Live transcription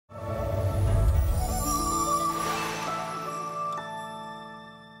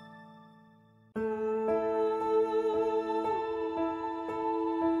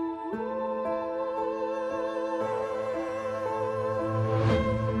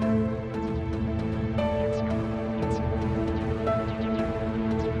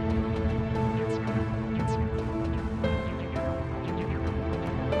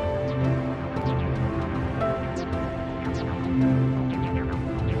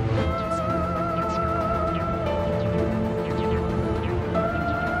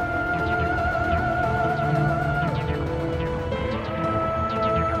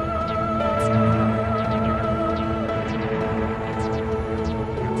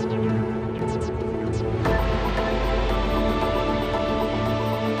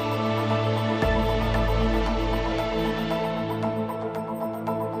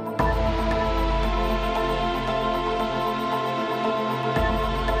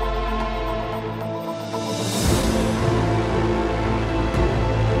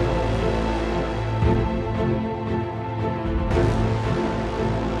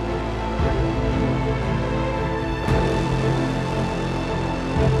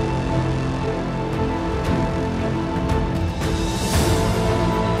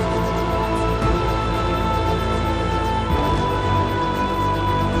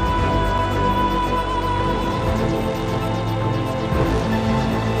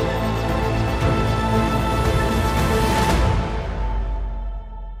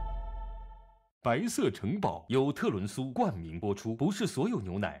白色城堡由特仑苏冠名播出，不是所有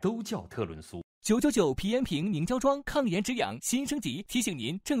牛奶都叫特仑苏。999皮炎平凝胶装抗炎止痒新升级，提醒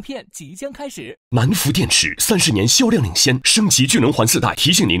您正片即将开始。南孚电池30年销量领先，升级聚能环4代，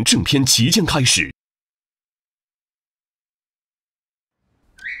提醒您正片即将开始。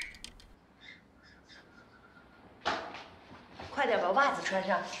快点把袜子穿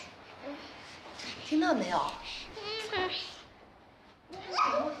上，听到没有？好，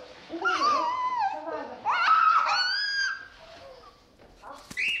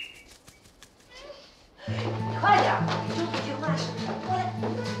你快点，说几句话是不是？过来。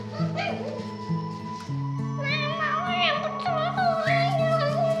妈妈，我忍不住了。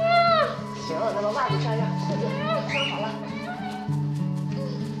行，那把袜子穿上，裤子穿好了。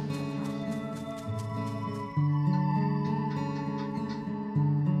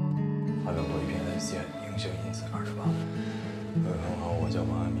发表过一篇 SCI 营销因子28。各位朋友好，我叫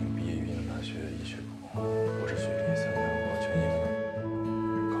王阳明，毕业于云南大学医学部，博士学历，参加过全英文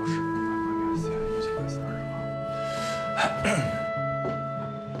考试，发表 SCI 营销因子28。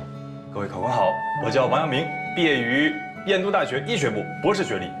各位考官好，我叫王阳明，毕业于燕都大学医学部，博士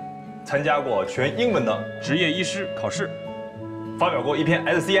学历，参加过全英文的执业医师考试，发表过一篇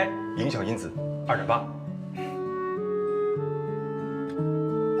SCI 影响因子2.8。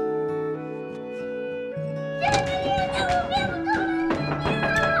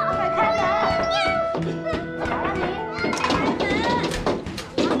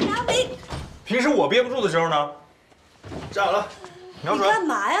平时我憋不住的时候呢，站好了，瞄准。你干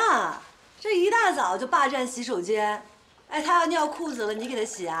嘛呀？这一大早就霸占洗手间，哎，他要尿裤子了，你给他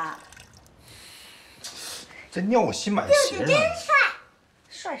洗啊？这尿我新买的鞋上。真帅，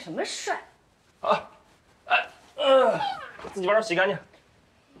帅什么帅？啊，自己把手洗干净。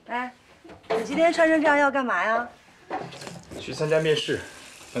哎，你今天穿成这样要干嘛呀？去参加面试，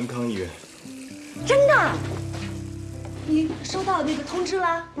安康医院。真的？你收到那个通知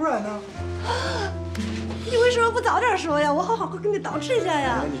了？不然呢？你为什么不早点说呀？我好好跟你捯饬一下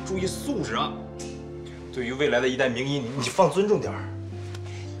呀。你注意素质啊！对于未来的一代名医，你放尊重点儿。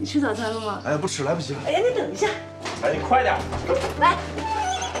你吃早餐了吗？哎，不吃，来不及了。哎呀，你等一下。哎，你快点。来。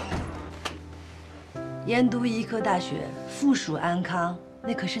燕都医科大学附属安康，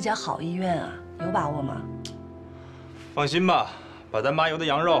那可是家好医院啊，有把握吗？放心吧，把咱妈油的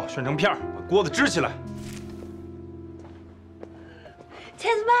羊肉涮成片儿，把锅子支起来。茄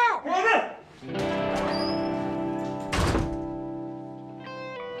子饭。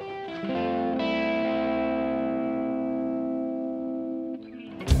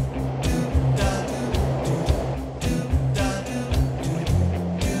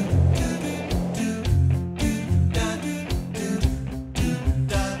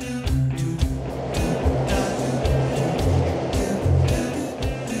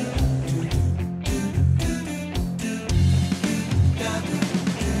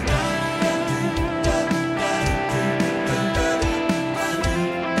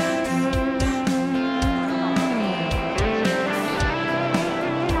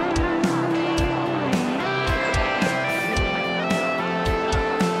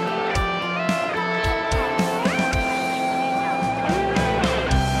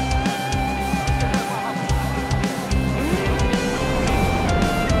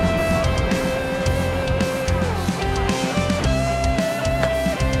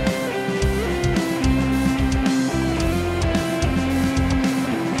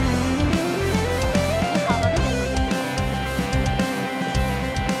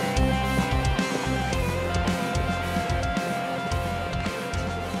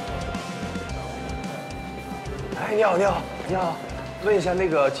你好，问一下那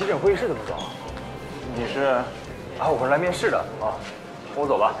个急诊会议室怎么走？你是？啊，我是来面试的啊，跟我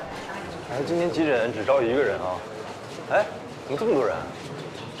走吧。哎，今天急诊只招1个人啊。哎，怎么这么多人？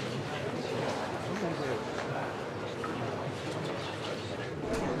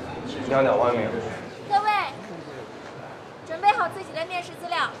你好，王阳明。各位，准备好自己的面试资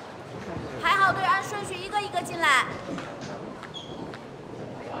料，排好队，按顺序一个一个进来。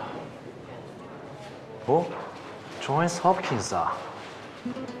哦。Johns Hopkins 啊，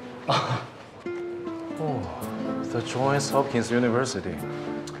哦 ，The Johns Hopkins University，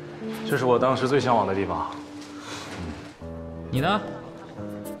 这是我当时最向往的地方。你呢？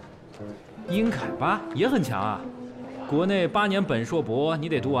英凯吧也很强啊，国内8年本硕博，你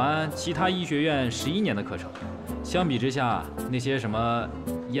得读完其他医学院11年的课程。相比之下，那些什么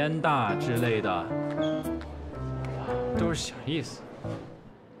燕大之类的，都是小意思。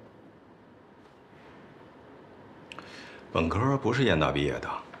本科不是燕大毕业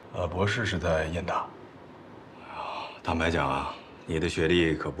的，博士是在燕大。坦白讲啊，你的学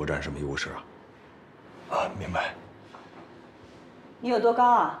历可不占什么优势啊。啊，明白。你有多高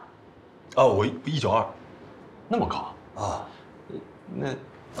啊？啊，我192，那么高啊？那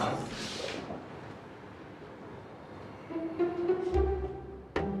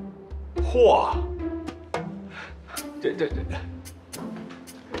嚯，这。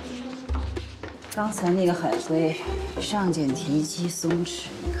刚才那个海龟上睑提肌松弛，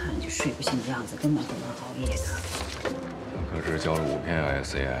一看就睡不醒的样子，根本不能熬夜的。可是交了5篇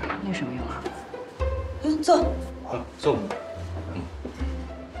ICI， 那有什么用啊？坐。坐。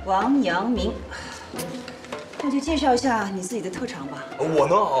王阳明，那就介绍一下你自己的特长吧。我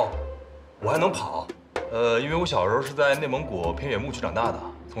呢？我还能跑。因为我小时候是在内蒙古偏远牧区长大的，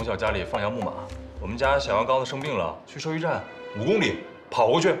从小家里放养牧马。我们家小羊羔子生病了，去兽医站5公里跑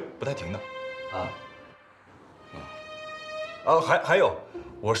过去，不带停的。还有，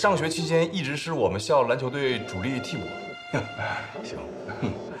我上学期间一直是我们校篮球队主力替补。行。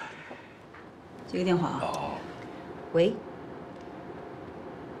接个电话啊。喂。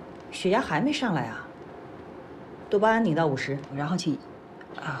血压还没上来啊？多巴胺拧到50，然后请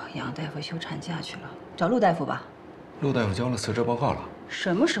杨大夫休产假去了，找陆大夫吧。陆大夫交了辞职报告了。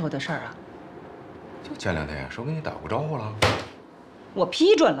什么时候的事儿啊？就前2天，说跟你打过招呼了。我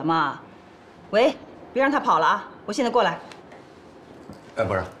批准了嘛。喂，别让他跑了啊！我现在过来。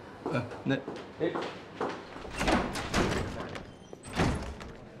不是，那，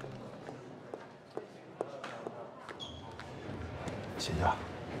请假。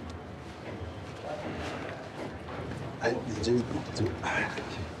你这，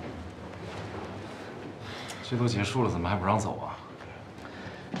这都结束了，怎么还不让走啊？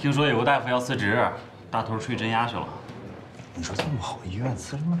听说有个大夫要辞职，大头吹针压去了。你说这么好医院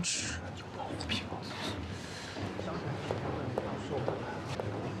辞什么职？有毛病！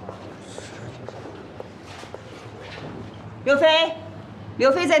刘飞，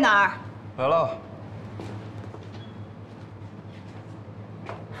刘飞在哪儿？来了。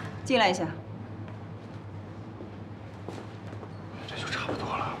进来一下。这就差不多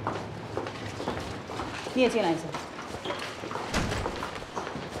了。你也进来一下。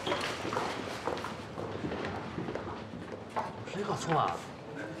谁搞错了？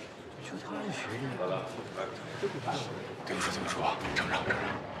就他这学历。对不住，承让。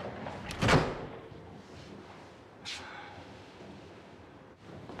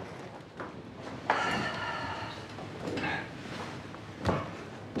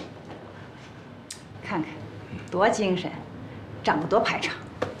看看，多精神，长得多排场。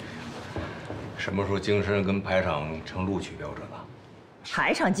什么时候精神跟排场成录取标准了？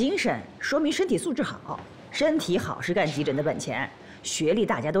排场精神说明身体素质好，身体好是干急诊的本钱。学历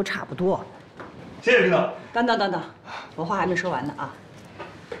大家都差不多。谢谢领导。等，我话还没说完呢啊。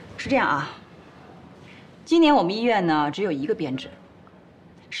是这样啊，今年我们医院呢只有1个编制，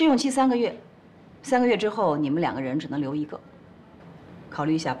试用期3个月，3个月之后你们2个人只能留1个，考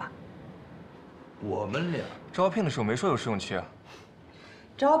虑一下吧。我们俩招聘的时候没说有试用期啊。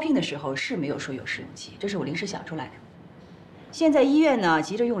招聘的时候是没有说有试用期，这是我临时想出来的。现在医院呢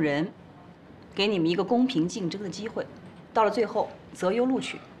急着用人，给你们一个公平竞争的机会，到了最后择优录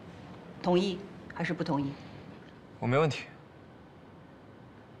取，同意还是不同意？我没问题。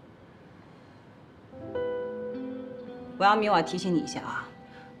王阳明，我要提醒你一下啊，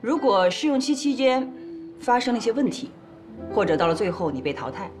如果试用期期间发生了一些问题，或者到了最后你被淘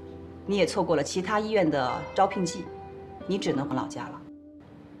汰，你也错过了其他医院的招聘季，你只能回老家了。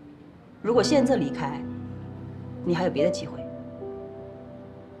如果现在离开，你还有别的机会。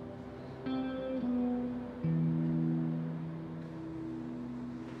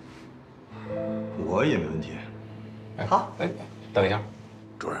我也没问题。好，等一下，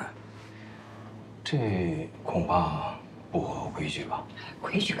主任，这恐怕不合规矩吧？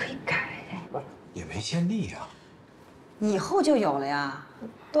规矩可以改，也没先例呀。以后就有了呀。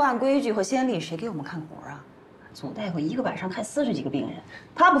都按规矩和先例，谁给我们看活啊？总大夫1个晚上看40几个病人，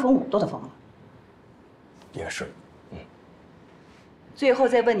他不疯我都得疯了。也是，最后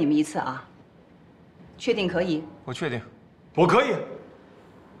再问你们一次啊，确定可以？我确定，我可以。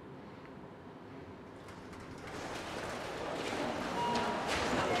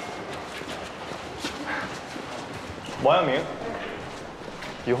王阳明，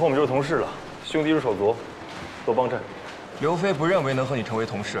以后我们就是同事了，兄弟如手足，多帮衬。刘飞不认为能和你成为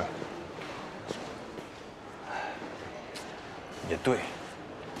同事。也对。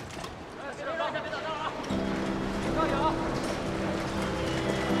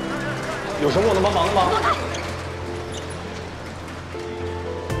有什么我能帮忙的吗？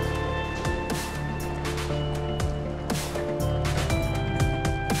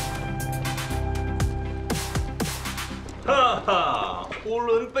哈哈，呼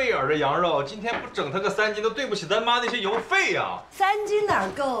伦贝尔的羊肉，今天不整它个3斤，都对不起咱妈那些邮费呀。3斤哪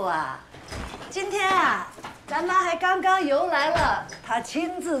够啊？今天啊，咱妈还刚刚邮来了她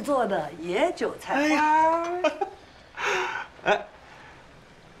亲自做的野韭菜花。哎，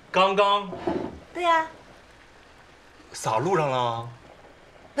刚刚？对呀。撒路上了？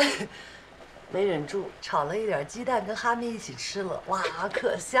没忍住，炒了一点鸡蛋跟哈密一起吃了，哇，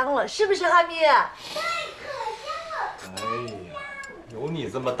可香了，是不是哈密？对，可香了。哎呀，有你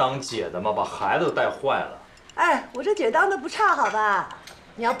这么当姐的吗？把孩子都带坏了。哎，我这姐当的不差，好吧？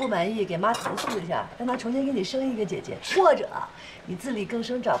你要不满意，给妈投诉一下，让她重新给你生一个姐姐，或者你自力更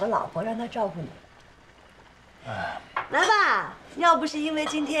生，找个老婆让她照顾你。哎，来吧，要不是因为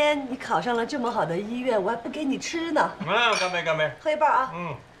今天你考上了这么好的医院，我还不给你吃呢。哎，干杯，干杯！喝一半啊。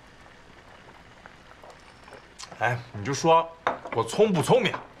嗯。哎，你就说我聪不聪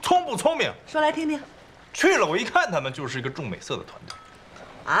明？聪不聪明？说来听听。去了，我一看他们就是一个重美色的团队。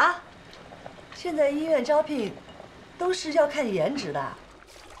啊？现在医院招聘都是要看颜值的。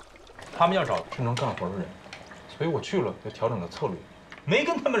他们要找真能干活的人，所以我去了就调整了策略，没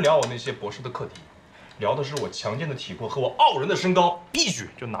跟他们聊我那些博士的课题，聊的是我强健的体魄和我傲人的身高，一举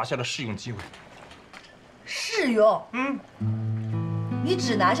就拿下了试用机会。试用？嗯。你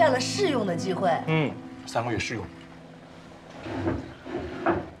只拿下了试用的机会？嗯，3个月试用。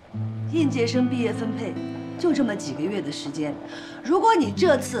应届生毕业分配就这么几个月的时间，如果你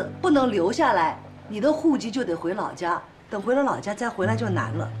这次不能留下来，你的户籍就得回老家，等回了老家再回来就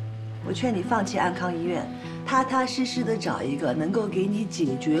难了。我劝你放弃安康医院，踏踏实实的找一个能够给你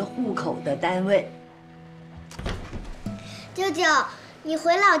解决户口的单位。舅舅，你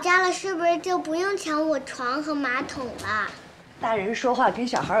回老家了，是不是就不用抢我床和马桶了？大人说话跟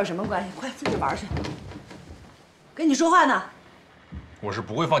小孩有什么关系？快自己玩去。跟你说话呢。我是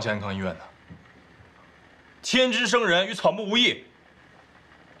不会放弃安康医院的。天之生人与草木无异，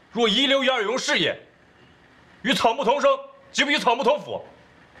若一流于二有用事业，与草木同生，即不与草木同腐。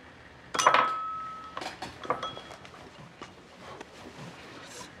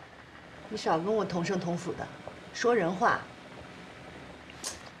你少跟我同生同腐的，说人话。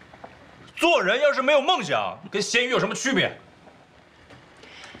做人要是没有梦想，跟咸鱼有什么区别？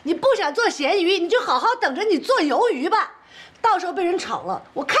你不想做咸鱼，你就好好等着你做鱿鱼吧。到时候被人炒了，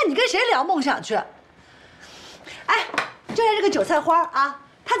我看你跟谁聊梦想去。哎，就像这个韭菜花啊，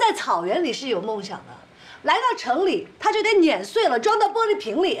它在草原里是有梦想的，来到城里，它就得碾碎了装到玻璃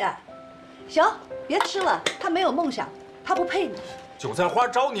瓶里。行，别吃了，它没有梦想，它不配你。韭菜花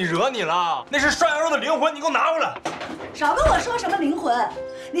招你惹你了？那是涮羊肉的灵魂，你给我拿回来！少跟我说什么灵魂，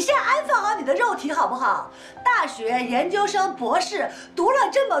你先安放好你的肉体好不好？大学、研究生、博士，读了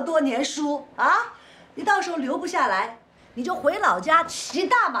这么多年书啊，你到时候留不下来，你就回老家骑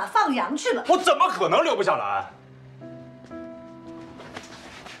大马放羊去吧。我怎么可能留不下来？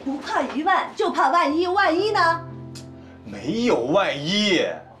不怕1万，就怕万一，万一呢？没有万一，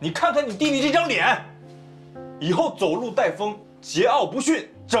你看看你弟弟这张脸，以后走路带风，桀骜不驯，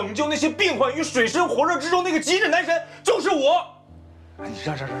拯救那些病患于水深火热之中那个急诊男神就是我。你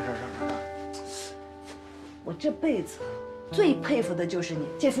让！我这辈子最佩服的就是你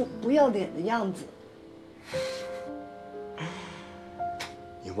这副不要脸的样子。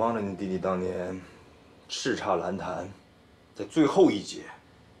你忘了你弟弟当年叱咤篮坛，在最后一节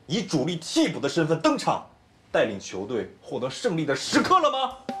以主力替补的身份登场，带领球队获得胜利的时刻了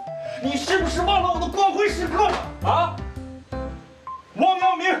吗？你是不是忘了我的光辉时刻了啊？王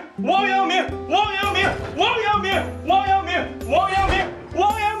阳明，王阳明，王阳明，王阳明，王阳明，王阳明，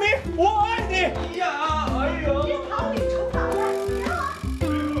王阳明，我爱你呀！哎呦，别逃，你冲哪来？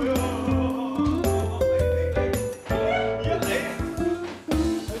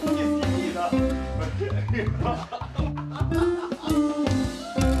别啊！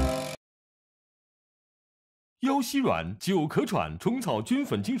腰膝软，久咳喘，虫草菌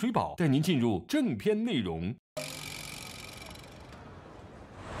粉金水宝带您进入正片内容。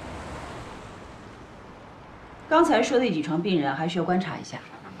刚才说的几床病人还需要观察一下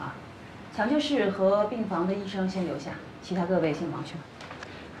啊，抢救室和病房的医生先留下，其他各位先忙去吧。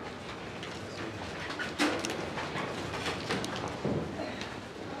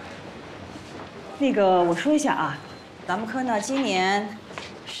那个我说一下啊，咱们科呢今年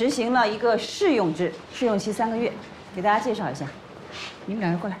实行了一个试用制，试用期3个月，给大家介绍一下。你们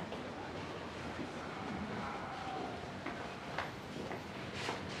2个过来。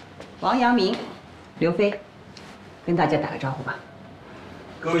王阳明、刘飞。跟大家打个招呼吧。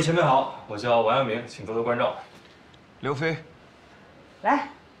各位前辈好，我叫王阳明，请多多关照。刘飞，来，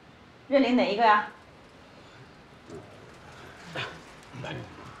认领哪一个呀？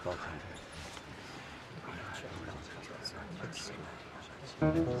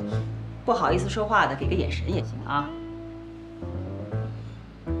不好意思说话的，给个眼神也行啊。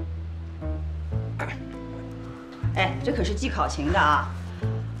哎，这可是记考勤的啊，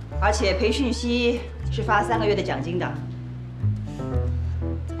而且培训期是发3个月的奖金的。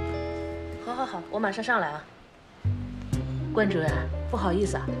好，我马上上来啊。关主任，不好意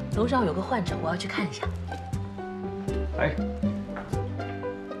思啊，楼上有个患者，我要去看一下。哎，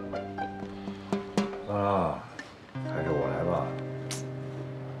啊，还是我来吧。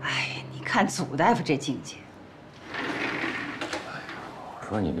哎，你看祖大夫这境界。我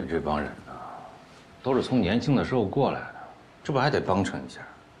说你们这帮人呢，都是从年轻的时候过来的，这不还得帮衬一下？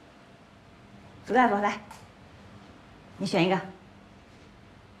祖大夫，来，你选一个。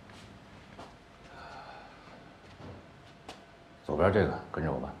左边这个，跟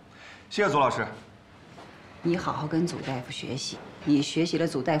着我吧。谢谢祖老师。你好好跟祖大夫学习，你学习了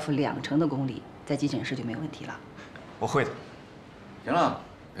祖大夫2成的功力，在急诊室就没问题了。我会的。行了，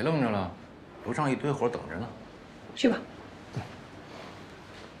别愣着了，楼上一堆活等着呢。去吧。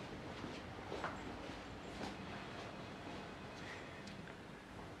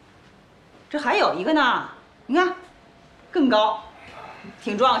这还有一个呢，你看，更高，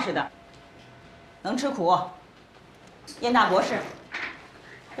挺壮实的，能吃苦。燕大博士，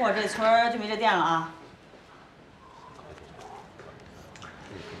我这村儿就没这店了啊。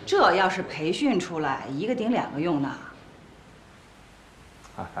这要是培训出来，一个顶2个用呢。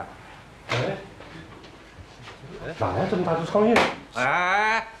哪来这么大只苍蝇？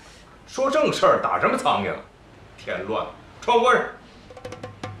哎，说正事儿，打什么苍蝇？添乱，窗户关上。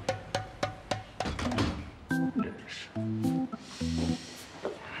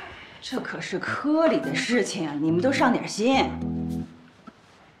这可是科里的事情，你们都上点心。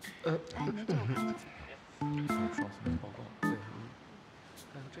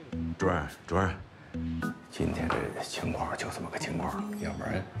主任，今天这情况就这么个情况，要不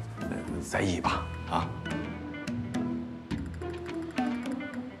然再议吧啊。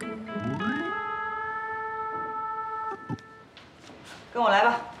跟我来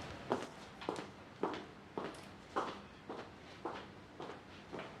吧。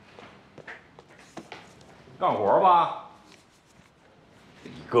干活吧，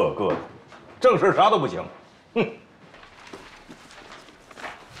一个个的，正事啥都不行，哼！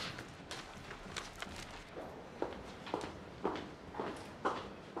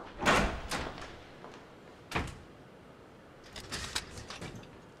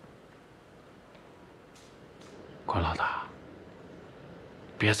关老大，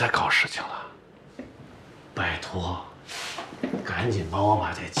别再搞事情了，拜托，赶紧帮我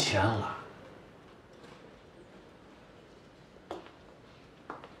把这签了。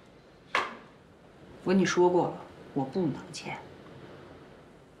我跟你说过了，我不能签。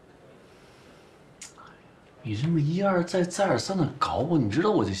你这么一而再再而三的搞我，你知道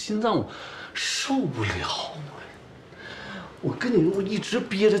我这心脏我受不了吗？我跟你说，我一直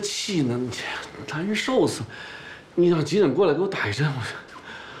憋着气呢，你难受死了。你让急诊过来给我打一针，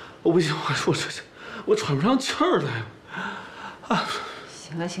我不行，我喘不上气儿来。啊！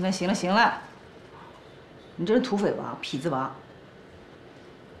行了，你这是土匪王、痞子王，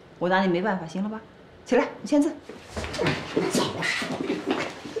我拿你没办法，行了吧？起来，你签字。早说！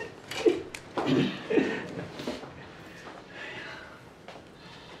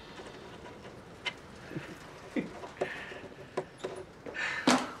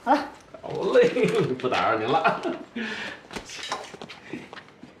好了。好嘞，不打扰您了。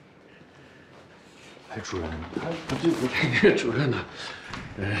哎，主任，那个主任呢？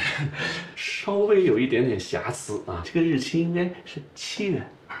稍微有一点点瑕疵啊。这个日期应该是7月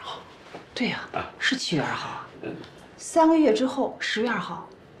2号。对呀，是7月2号啊。3个月之后10月2号，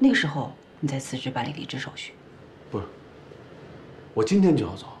那个时候你再辞职办理离职手续。不是，我今天就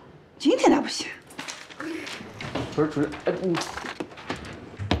要走。今天那不行。不是主任，哎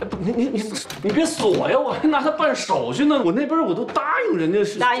你别锁呀！我还拿它办手续呢。我那边我都答应人家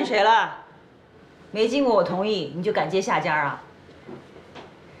是。答应谁了？没经过我同意，你就敢接下家啊？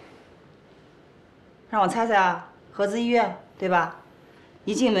让我猜猜啊，合资医院对吧？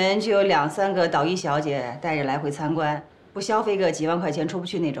一进门就有2、3个导医小姐带着来回参观，不消费个几万块钱出不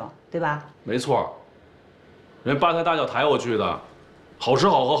去那种，对吧？没错，人八抬大轿抬我去的，好吃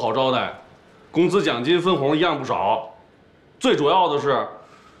好喝好招待，工资奖金分红一样不少，最主要的是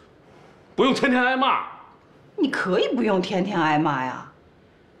不用天天挨骂。你可以不用天天挨骂呀，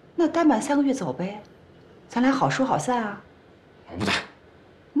那待满3个月走呗，咱俩好说好散啊。我不待。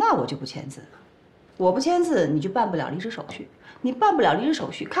那我就不签字了，我不签字你就办不了离职手续。你办不了离职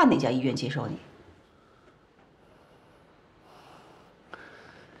手续，看哪家医院接受你。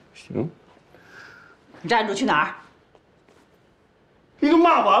行。你站住！去哪儿？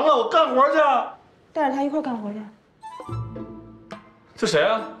骂完了，我干活去。带着他一块干活去。这谁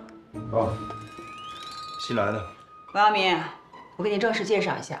啊？哦，新来的。王阳明，我给你正式介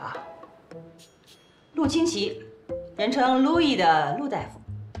绍一下啊，陆清奇，人称路易的陆大夫，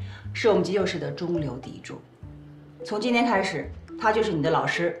是我们急救室的中流砥柱。从今天开始，他就是你的老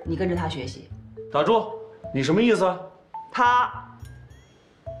师，你跟着他学习。打住！你什么意思啊？他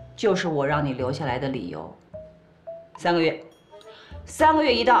就是我让你留下来的理由。3个月，3个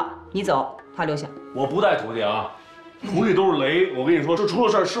月一到，你走，他留下。我不带徒弟啊，徒弟都是雷。我跟你说，这出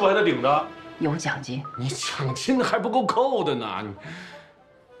了事儿，师傅还得顶着。有奖金。你奖金还不够扣的呢，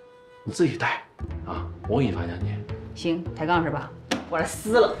你自己带啊！我给你发奖金。行，抬杠是吧？我来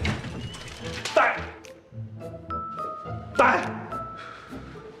撕了。带。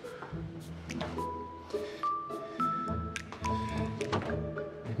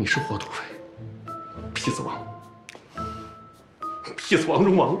你是活土匪，痞子王，痞子王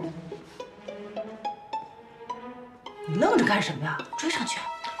中王。你愣着干什么呀？追上去！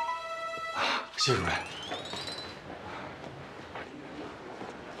谢主任。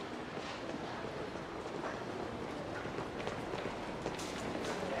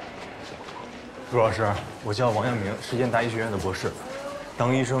陆老师，我叫王阳明，是燕大医学院的博士。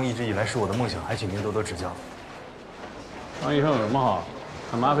当医生一直以来是我的梦想，还请您多多指教。当医生有什么好？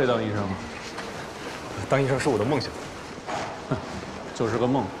干嘛非当医生啊？当医生是我的梦想。就是个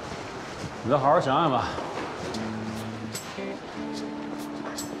梦。你再好好想想吧。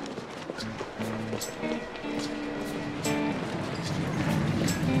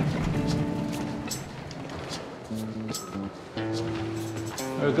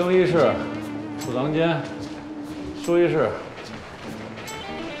这是更衣室、储藏间、休息室，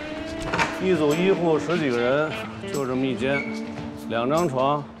一组医护10几个人，就这么一间，2张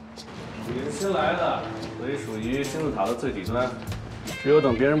床。你是新来的，所以属于金字塔的最底端，只有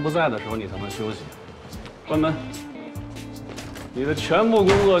等别人不在的时候，你才能休息。关门。你的全部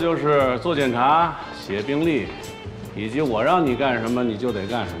工作就是做检查、写病历，以及我让你干什么你就得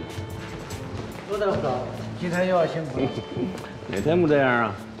干什么。陆大夫早，今天又要辛苦了。哪天不这样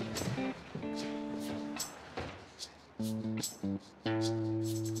啊？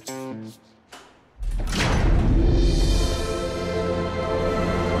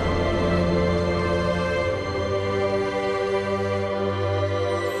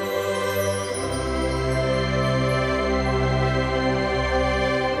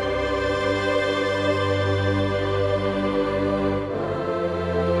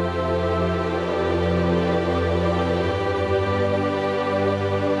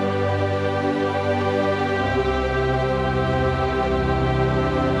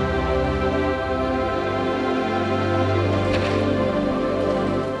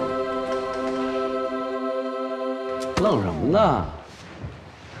愣什么呢？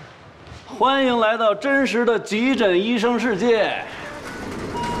欢迎来到真实的急诊医生世界。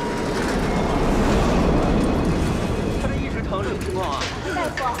他这一直疼，什么情况啊？大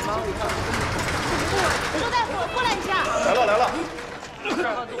夫，周大夫，过来一下。来了。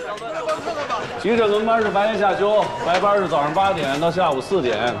急诊轮班是白天下休，白班是早上8点到下午4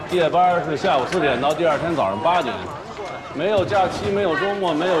点，夜班是下午4点到第2天早上8点，没有假期，没有周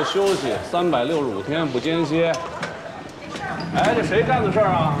末，没有休息，365天不间歇。哎，这谁干的事儿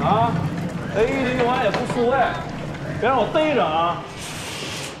啊？啊，A1的用完也不复位，别让我逮着啊！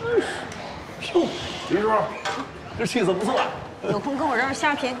哟，徐叔，这气色不错。有空跟我这儿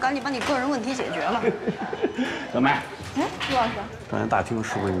瞎谝，赶紧把你个人问题解决了。小梅，陆老师，刚才大厅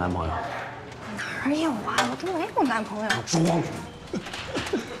是不是你男朋友？哪有啊？我这没有男朋友。装。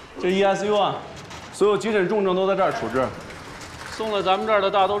这 ESU 啊，所有急诊重症都在这儿处置，送来咱们这儿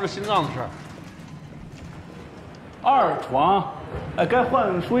的大都是心脏的事儿。2床，哎，该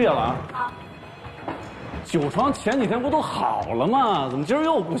换输液了啊。9床前几天不都好了吗？怎么今儿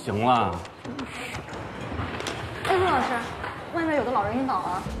又不行了？哎，陆老师，外面有个老人晕倒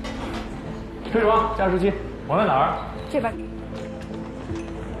了。推床加湿器，往在哪儿？这边。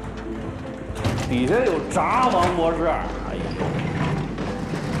底下有闸，王博士。哎呦。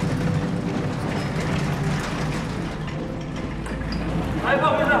哎，不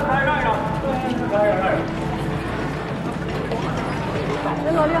好意思，大家让一让，让一让。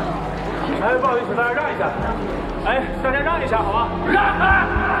人老六。哎，不好意思，大家让一下。哎，大家让一下好吗？让开！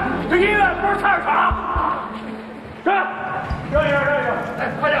这医院不是菜市场。让一让。哎，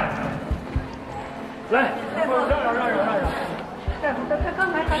快点！来，让一让。大夫，他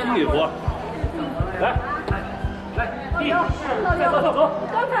刚才还好。屁股。来，走。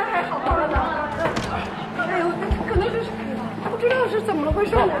刚才还好好的呢。哎呦，可能是不知道是怎么了回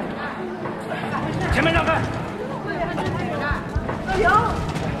事。前面让开。老刘，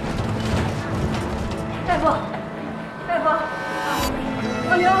大夫，大夫，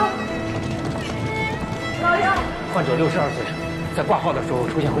老刘，老刘，患者62岁，在挂号的时候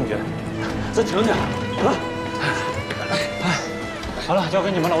出现昏厥，再停点啊！好了，交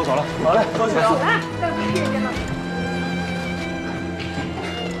给你们了，我走了。好嘞，高兴啊！来，大夫，谢谢您了。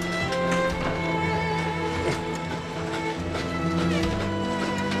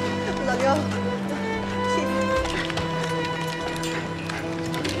老刘，谢谢。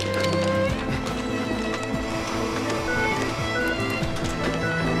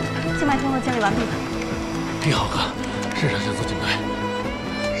静脉通路建立完毕。1号科，肾上腺素进推。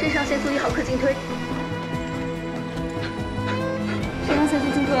肾上腺素1号科进推。肾上腺素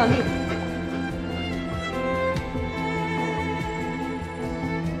进推完毕。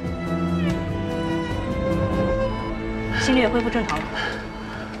心率也恢复正常了。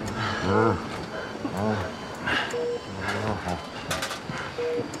好。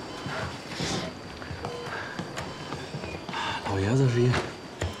老爷子是因，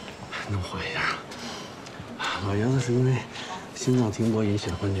能缓一下。老爷子是因为心脏停搏引起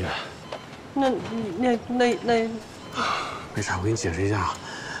的昏厥。那，没事，我给你解释一下啊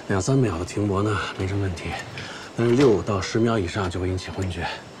，2、3秒的停搏呢没什么问题，但是6到10秒以上就会引起昏厥。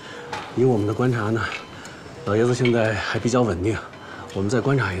以我们的观察呢，老爷子现在还比较稳定，我们再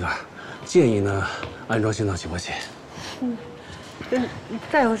观察一段，建议呢安装心脏起搏器。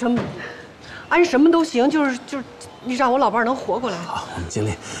再有什么，安什么都行，就是你让我老伴儿能活过来。好，我们尽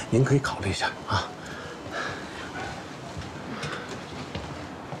力，您可以考虑一下啊。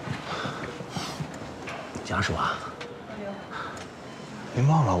家属啊，您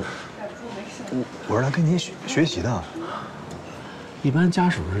忘了，我是来跟您学习的。一般家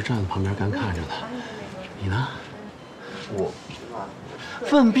属是站在旁边干看着的，你呢？我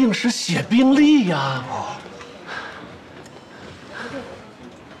问病时写病历呀。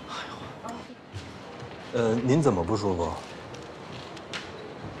您怎么不舒服？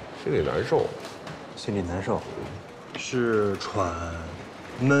心里难受。心里难受，是喘、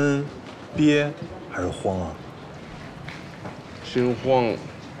闷、憋还是慌啊？心慌。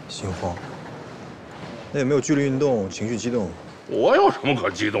心慌。那有没有剧烈运动、情绪激动？我有什么可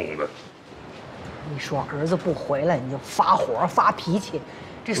激动的？你说儿子不回来你就发火发脾气，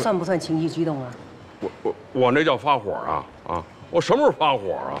这算不算情绪激动啊？我那叫发火啊啊！我什么时候发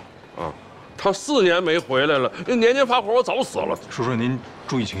火啊啊！他4年没回来了，年年发火，我早死了。叔叔您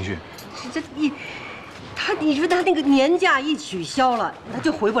注意情绪。你说他那个年假一取消了，他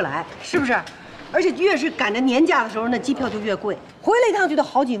就回不来，是不是？而且越是赶着年假的时候，那机票就越贵，回来一趟就得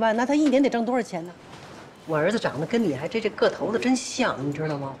好几万，那他一年得挣多少钱呢？我儿子长得跟你还这个头子真像，你知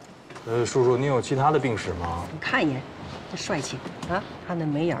道吗？叔叔，您有其他的病史吗？你看一眼，这帅气啊，他那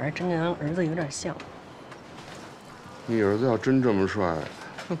眉眼儿真跟俺儿子有点像。你儿子要真这么帅，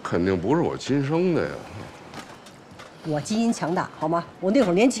那肯定不是我亲生的呀。我基因强大，好吗？我那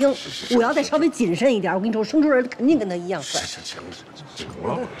会儿年轻，我要再稍微谨慎一点，我跟你说，我生出儿子肯定跟他一样帅。行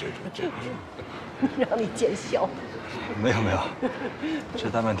了，这让你见笑。没有，这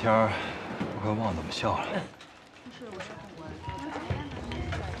大半天我快忘了怎么笑了。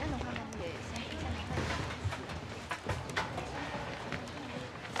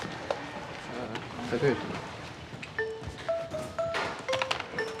排队。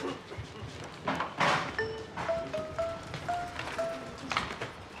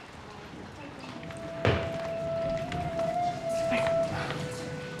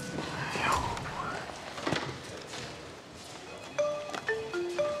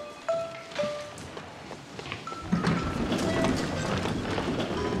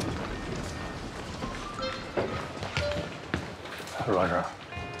陆老师，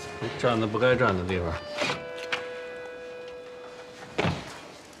你站在不该站的地方。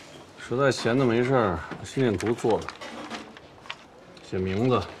实在闲的没事儿，心电图做了，写名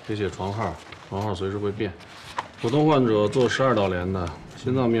字，别写床号，床号随时会变。普通患者做12道连的，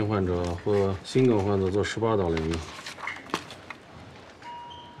心脏病患者或心梗患者做18道连的。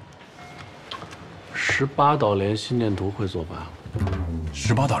18道连心电图会做吧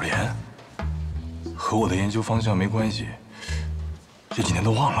？18道连，和我的研究方向没关系。这几年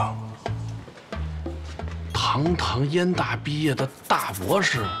都忘了。堂堂燕大毕业的大博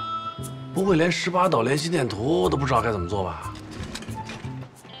士，不会连18道连心电图都不知道该怎么做吧？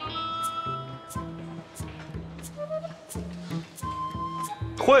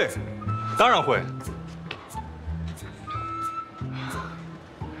会，当然会。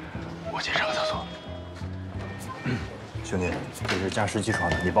我去上个厕所。兄弟，这是驾驶机床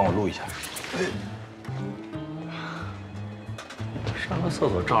的，你帮我录一下。上个厕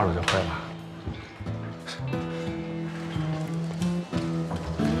所照着就会了。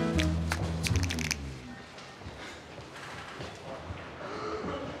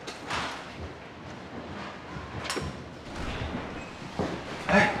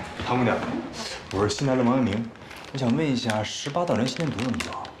唐姑娘，我是新来的王阳明，我想问一下18道人心电图怎么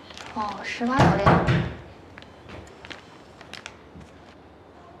做？哦，18道连。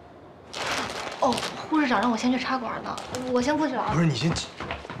哦，护士长让我先去插管呢，我先过去了啊。不是，你先。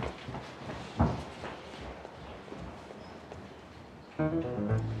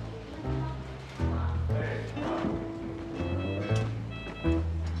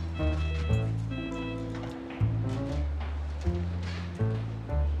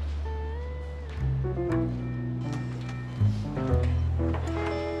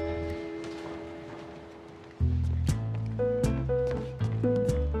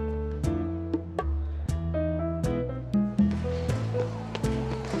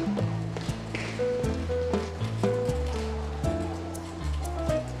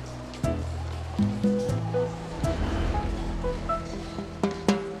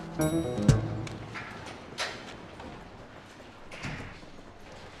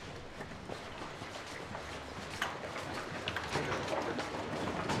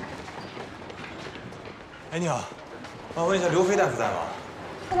哎，你好，我问一下，刘飞大夫在吗？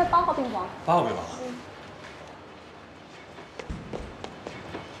他在8号病房。8号病房。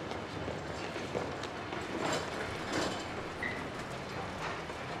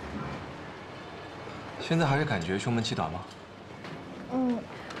现在还是感觉胸闷气短吗？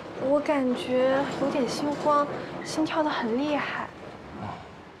我感觉有点心慌，心跳得很厉害。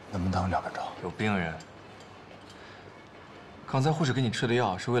能不能2分钟？有病人。刚才护士给你吃的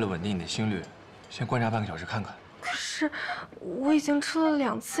药是为了稳定你的心率。 先观察半个小时看看。可是我已经吃了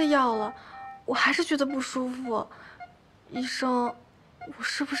2次药了，我还是觉得不舒服。医生，我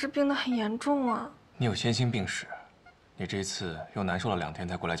是不是病得很严重啊？你有先心病史，你这次又难受了2天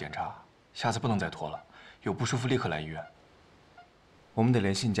才过来检查，下次不能再拖了。有不舒服立刻来医院。我们得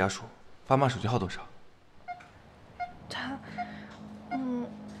联系你家属，爸妈手机号多少？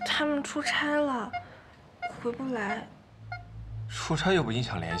他们出差了，回不来。出差又不影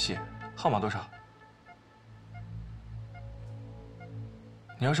响联系，号码多少？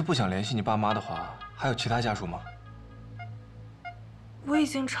 你要是不想联系你爸妈的话，还有其他家属吗？我已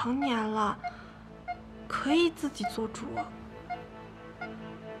经成年了，可以自己做主。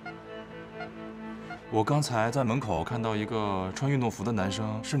我刚才在门口看到一个穿运动服的男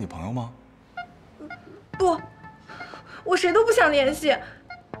生，是你朋友吗？不，我谁都不想联系，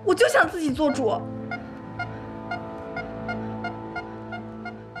我就想自己做主。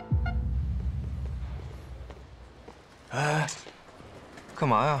哎。 干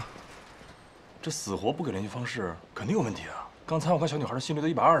嘛呀？这死活不给联系方式，肯定有问题啊！刚才我看小女孩的心率都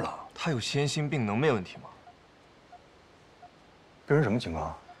120了。她有先心病，能没问题吗？病人什么情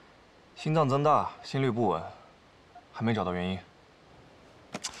况？心脏增大，心率不稳，还没找到原因。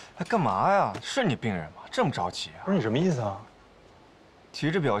哎，干嘛呀？是你病人吗？这么着急啊？不是你什么意思啊？急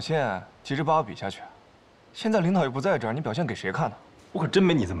着表现，急着把我比下去。现在领导又不在这儿，你表现给谁看呢？我可真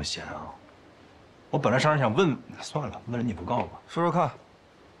没你这么闲啊！我本来上人想问，算了，问了你不告吧。说说看。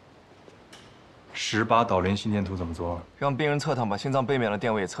 18导联心电图怎么做？让病人侧躺，把心脏背面的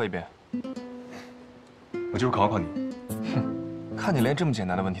电位也测一遍。我就是考考你。哼，看你连这么简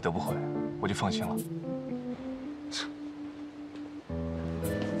单的问题都不会，我就放心了。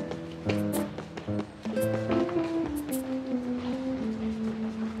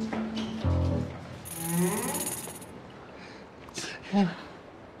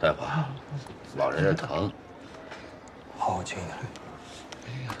大夫，老人家疼。好，我轻一点。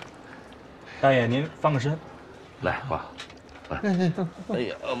大爷，您翻个身。来，挂。哎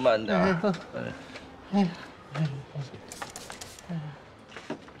呀，慢点儿。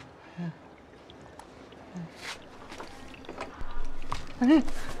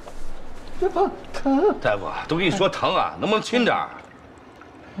这怕疼。大夫，都跟你说疼啊，能不能轻点儿？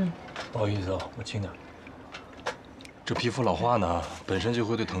不好意思啊，我轻点。这皮肤老化呢，本身就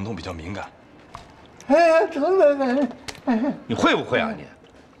会对疼痛比较敏感。哎呀，疼了！你会不会啊你？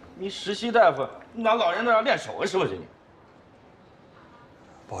你实习大夫，你拿老人那练手啊是不是你？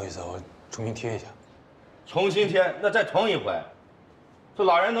不好意思，我重新贴一下。重新贴，那再疼一回，这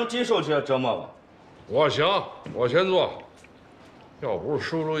老人能接受这折磨吗？我行，我先做。要不是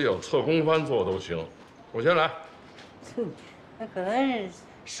叔叔有侧弓翻做都行，我先来。那可能是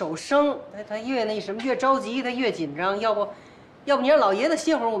手生，他越那什么越着急，他越紧张。要不你让老爷子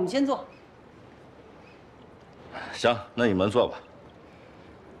歇会儿，我们先做。行，那你们做吧。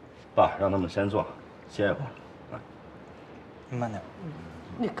爸，让他们先做，歇一会儿。慢点。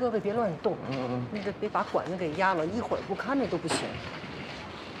那胳膊别乱动，你这别把管子给压了，一会儿不看着都不行。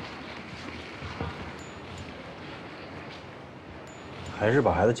还是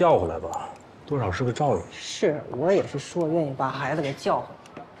把孩子叫回来吧，多少是个照应。是我也是说愿意把孩子给叫回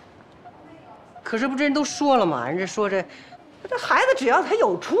来。可是不是人都说了吗？人家说这孩子只要他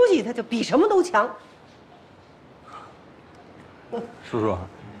有出息，他就比什么都强。叔叔，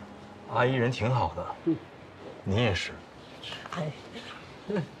阿姨人挺好的，您也是。哎，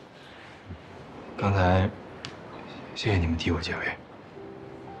刚才谢谢你们替我解围。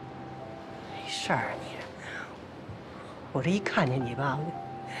没事儿，我这一看见你吧，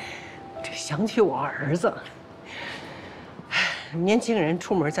我这想起我儿子。年轻人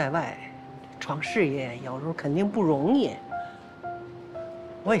出门在外，闯事业有时候肯定不容易。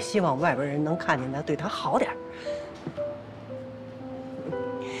我也希望外边人能看见他，对他好点。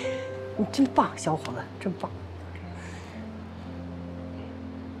你真棒，小伙子，真棒。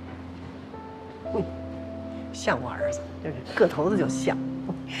像我儿子，就是个头子就像。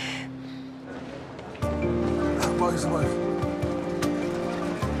不好意思，不好意思。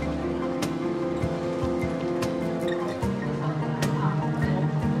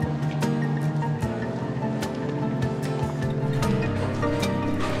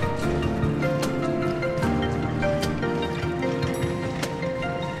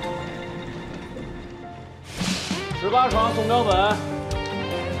18床送标本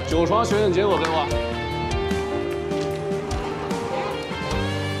，9床选选结果给我。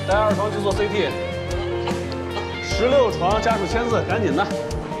带2床去做 CT，16床家属签字，赶紧的。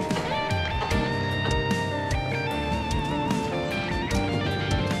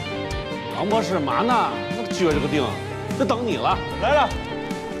王博士嘛呢？那撅着个腚，这等你了，来了。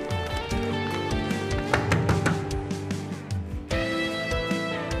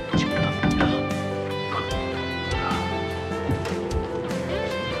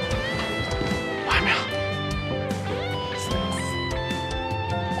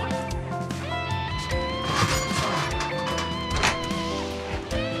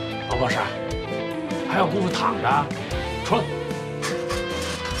博士，还有功夫躺着，出来！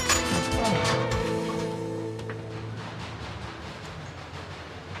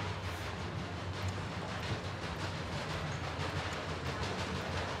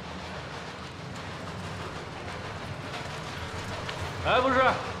哎，不是，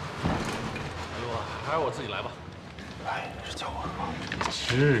哎呦，还是我自己来吧。哎，是叫我吗？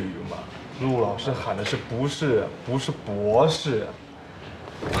至于吗？陆老师喊的是不是博士。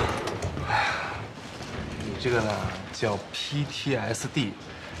你这个呢叫 PTSD，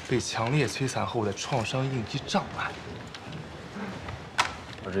 被强烈摧残后的创伤应激障碍。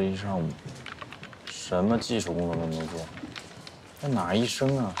我这一上午什么技术工作都没做，那哪医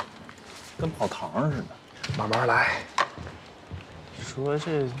生啊，跟跑堂似的。慢慢来。说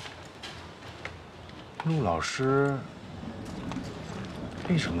这陆老师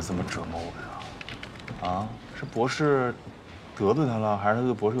为什么这么折磨我呀？啊，是博士得罪他了，还是他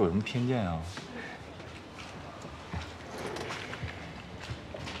对博士有什么偏见啊？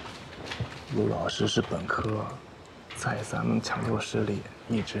陆老师是本科，在咱们抢救室里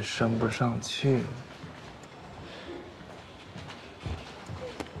一直升不上去。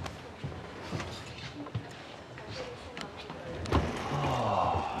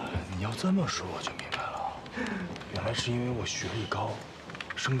哦，你要这么说我就明白了，原来是因为我学历高，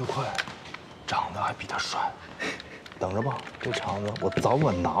升得快，长得还比他帅。等着吧，这场子我早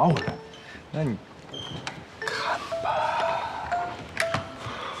晚拿回来。那你看吧。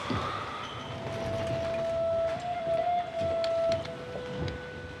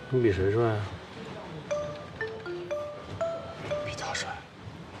你比谁帅啊？比他帅。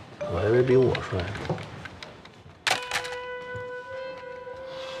我还以为比我帅。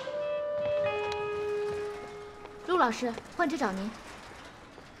陆老师，患者找您。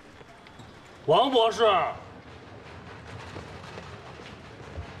王博士。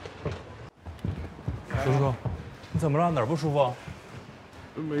叔叔，你怎么了？哪儿不舒服？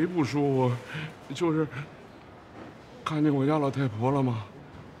没不舒服，就是看见我家老太婆了吗？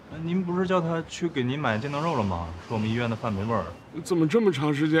您不是叫她去给您买电灯肉了吗？说我们医院的饭没味儿。怎么这么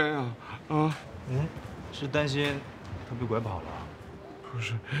长时间呀？啊？您是担心她被拐跑了？不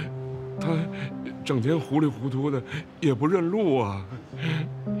是，她整天糊里糊涂的，也不认路啊。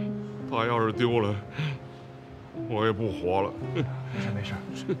她要是丢了，我也不活了。没事没事，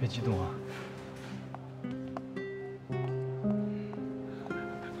别激动啊。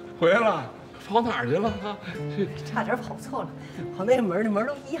回来了，跑哪儿去了啊？差点跑错了，跑那门，那门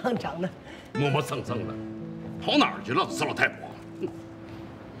都一样长的，磨磨蹭蹭的，跑哪儿去了？死老太婆！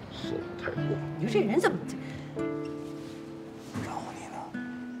死老太婆！你说这人怎么？饶你呢。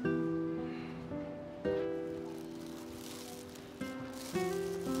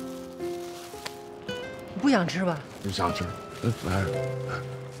你不想吃吧？你想吃？来。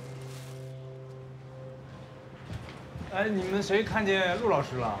哎，你们谁看见陆老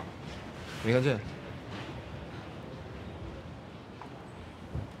师了？没看见。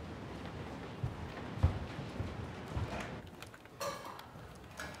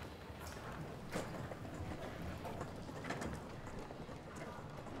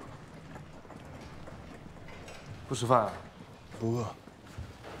不吃饭啊？不饿。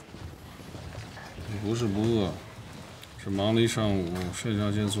不是不饿，是忙了一上午，肾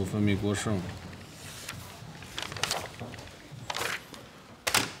上腺素分泌过剩。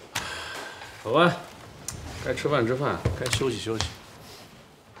走吧，该吃饭吃饭，该休息休息。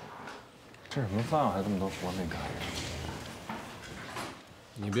吃什么饭啊？还这么多活没干。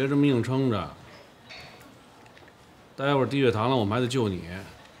你别这么硬撑着，待会儿低血糖了，我们还得救你。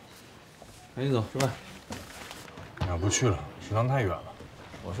赶紧走，吃饭。俺不去了，食堂太远了。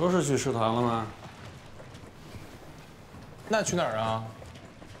我说是去食堂了吗？那去哪儿啊？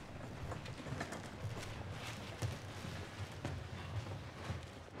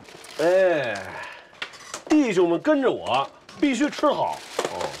哎，弟兄们跟着我，必须吃好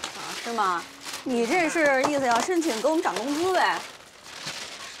哦。是吗？你这是意思要申请给我们涨工资呗？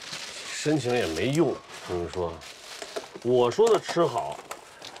申请也没用，跟你说，我说的吃好，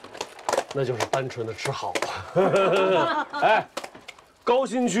那就是单纯的吃好。哎，高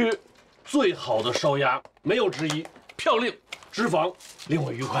新区最好的烧鸭，没有之一，漂亮，脂肪令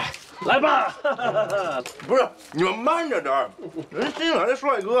我愉快。来吧，不是你们慢着点儿，人新来的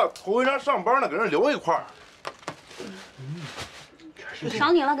帅哥头一天上班呢，给人留一块儿。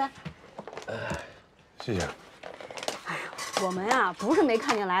赏你了，该。谢谢。哎呀，我们呀不是没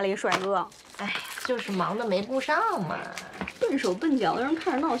看见来了一帅哥，哎呀，就是忙的没顾上嘛。笨手笨脚的，让人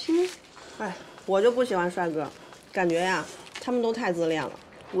看着闹心。哎，我就不喜欢帅哥，感觉呀他们都太自恋了。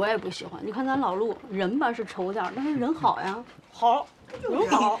我也不喜欢。你看咱老陆，人吧是丑点，但是人好呀，好，人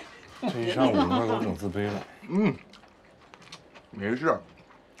好。这一上午他给我整自卑了。没事。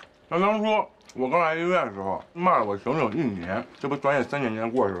那当初我刚来医院的时候，骂了我整整1年，这不转眼3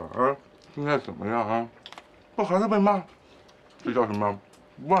年过去了，而现在怎么样啊？不还是被骂？这叫什么？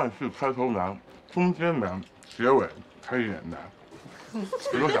万事开头难，中间难，结尾才简单。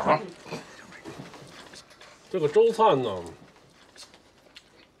别多想啊。这个周灿呢，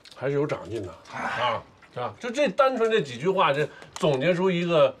还是有长进的啊！就这单纯这几句话，这总结出一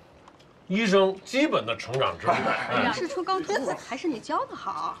个医生基本的成长之路。是出高徒，还是你教的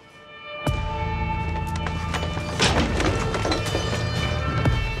好？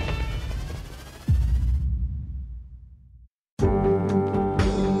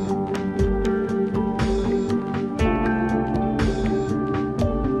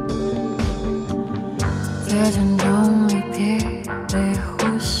在沉重里体力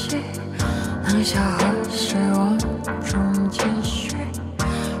呼吸，当下和失望中继续，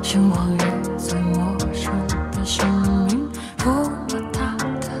生活于最陌生的生命，不莫大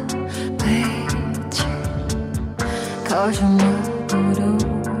的背景，靠什么孤独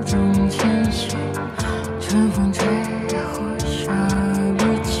中前行，春风吹或下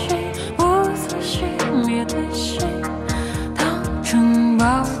不起，无所熄灭的心，当城堡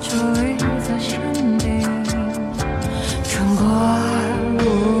矗立。